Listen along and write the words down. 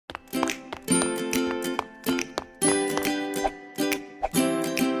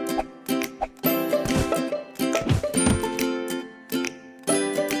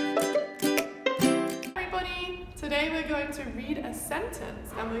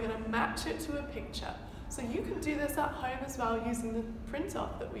and we're going to match it to a picture. So you can do this at home as well using the print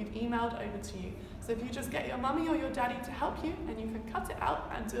off that we've emailed over to you. So if you just get your mummy or your daddy to help you, and you can cut it out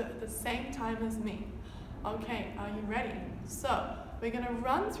and do it at the same time as me. Okay, are you ready? So we're going to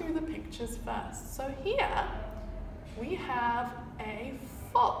run through the pictures first. So here we have a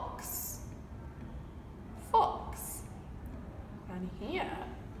fox. Fox. And here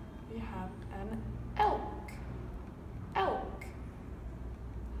we have an elk. Elk.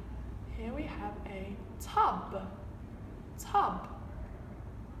 Here we have a tub. Tub.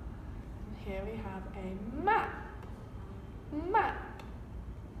 And here we have a map. Map.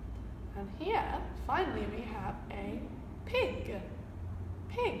 And here, finally, we have a pig.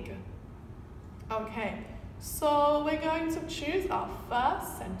 Pig. Okay, so we're going to choose our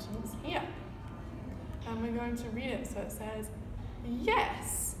first sentence here. And we're going to read it. So it says,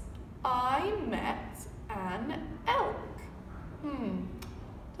 yes, I met an elk.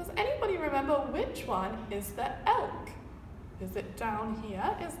 Does anybody remember which one is the elk? Is it down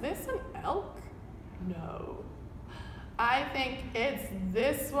here? Is this an elk? No. I think it's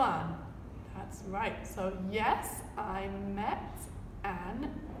this one. That's right. So yes, I met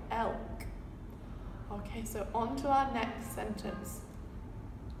an elk. Okay, so on to our next sentence.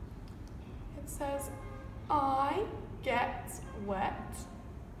 It says, I get wet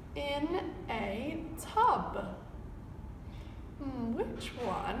in a tub. Which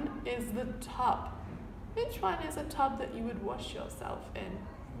one is the tub? Which one is a tub that you would wash yourself in?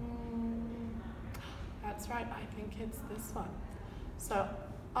 That's right, I think it's this one. So,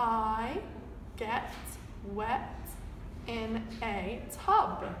 I get wet in a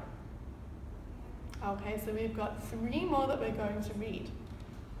tub. Okay, so we've got 3 more that we're going to read.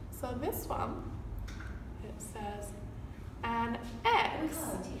 So this one, it says, an X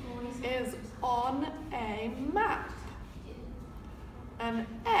is on a map. An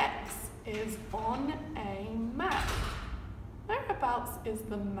X is on a map. Whereabouts is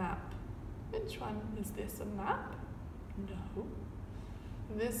the map? Which one is this, a map? No.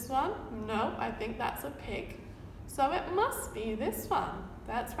 This one? No, I think that's a pig. So it must be this one.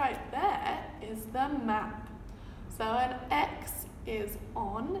 That's right, there is the map. So an X is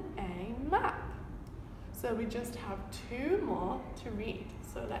on a map. So we just have 2 more to read.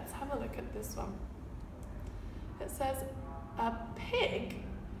 So let's have a look at this one. It says, a pig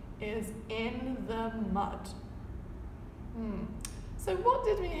is in the mud. So what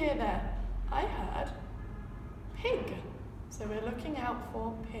did we hear there? I heard pig. So we're looking out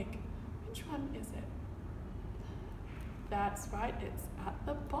for pig. Which one is it? That's right, it's at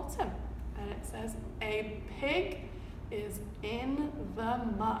the bottom. And it says, a pig is in the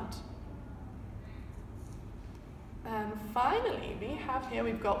mud. And finally, we have here,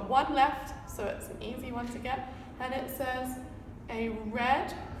 we've got 1 left, so it's an easy one to get. And it says, a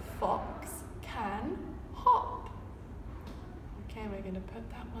red fox can hop. Okay, we're going to put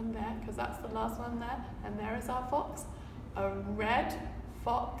that one there, because that's the last one there. And there is our fox. A red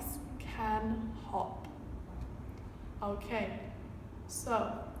fox can hop. Okay,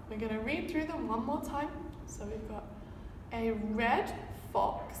 so we're going to read through them one more time. So we've got, a red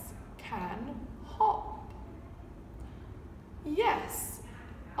fox can hop. Yes,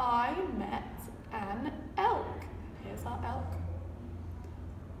 I met an elk. Here's our elk.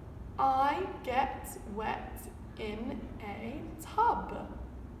 I get wet in a tub.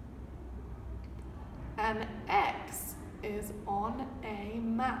 An X is on a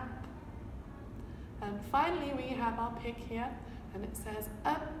map. And finally we have our pig here, and it says,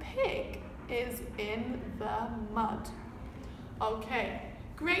 a pig is in the mud. Okay,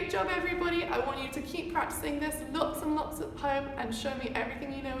 great job everybody. I want you to keep practicing this lots and lots at home and show me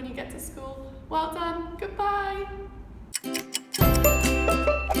everything you know when you get to school. Well done, goodbye.